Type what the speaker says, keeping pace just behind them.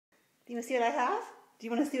you want to see what I have? Do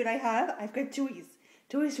you want to see what I have? I've got toys.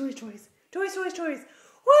 Toys. Woo!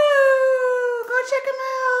 Go check them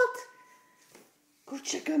out. Go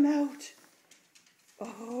check them out.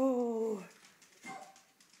 Oh.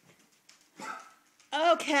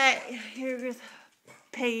 Okay, here's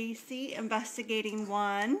Pacey investigating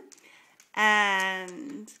one,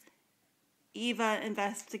 and Eva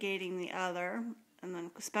investigating the other, and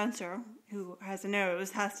then Spencer, who has a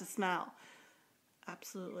nose, has to smell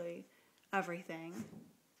absolutely everything.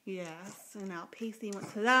 Yes, and now Pacey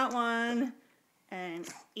went to that one, and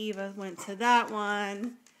Eva went to that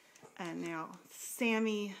one, and now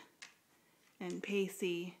Sammy and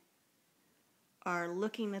Pacey are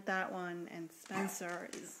looking at that one, and Spencer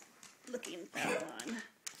is looking at that one.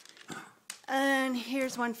 And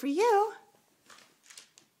here's one for you.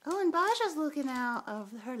 Oh, and Baja's looking out of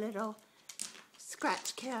her little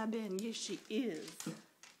scratch cabin. Yes, she is.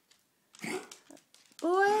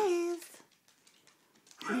 Boys,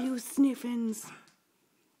 are you sniffing?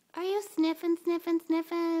 Are you sniffing?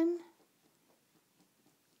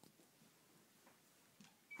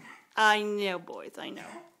 I know, boys, I know.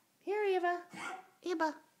 Here, Eva,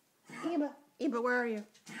 where are you?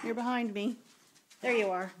 You're behind me. There you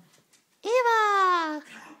are. Eva!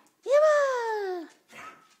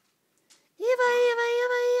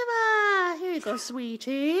 Here you go,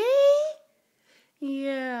 sweetie.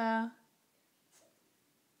 Yeah.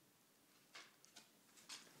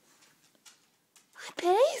 Hi,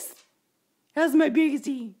 Pace. How's my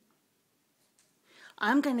biggity?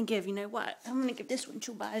 I'm going to give, you know what? I'm going to give this one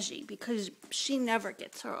to Baji because she never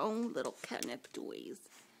gets her own little catnip toys.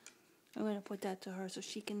 I'm going to put that to her so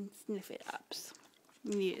she can sniff it up.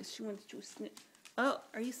 Yes, she wants to sniff. Oh,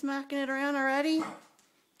 are you smacking it around already?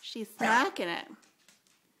 She's smacking it.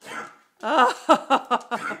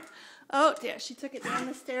 Oh, oh dear, she took it down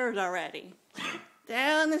the stairs already.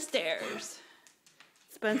 Down the stairs.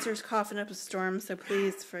 Spencer's coughing up a storm, so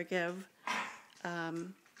please forgive.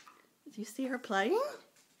 Do you see her playing?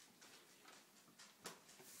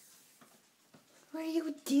 What are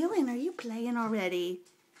you doing? Are you playing already?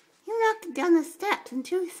 You knocked it down the steps in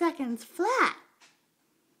 2 seconds flat.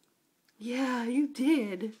 Yeah, you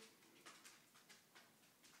did.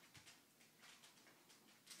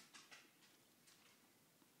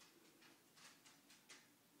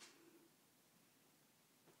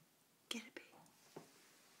 Get it, babe.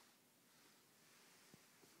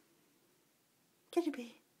 Get it,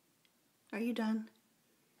 babe. Are you done?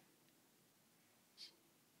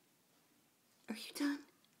 Are you done?